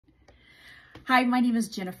Hi, my name is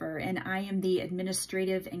Jennifer, and I am the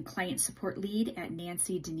Administrative and Client Support Lead at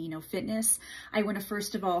Nancy DiNino Fitness. I want to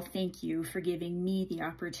first of all thank you for giving me the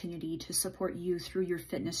opportunity to support you through your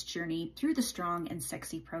fitness journey through the Strong and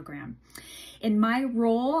Sexy program. In my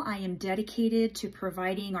role, I am dedicated to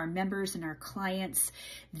providing our members and our clients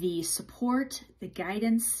the support, the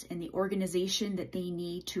guidance, and the organization that they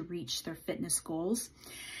need to reach their fitness goals.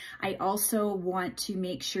 I also want to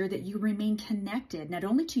make sure that you remain connected, not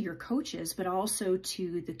only to your coaches, but also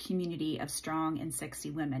to the community of strong and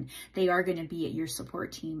sexy women. They are going to be at your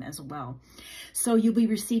support team as well. So you'll be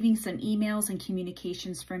receiving some emails and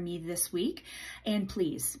communications from me this week. And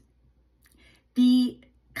please be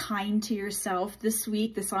kind to yourself. This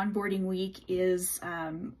week, this onboarding week is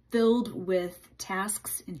filled with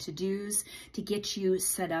tasks and to-dos to get you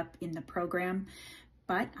set up in the program.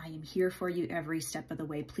 But I am here for you every step of the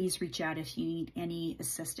way. Please reach out if you need any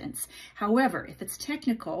assistance. However, if it's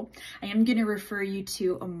technical, I am going to refer you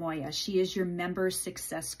to Amoya. She is your member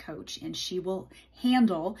success coach, and she will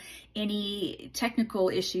handle any technical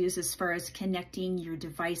issues as far as connecting your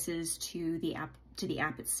devices to the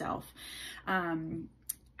app itself.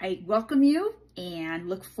 I welcome you and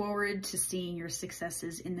look forward to seeing your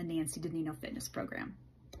successes in the Nancy DiNino Fitness program.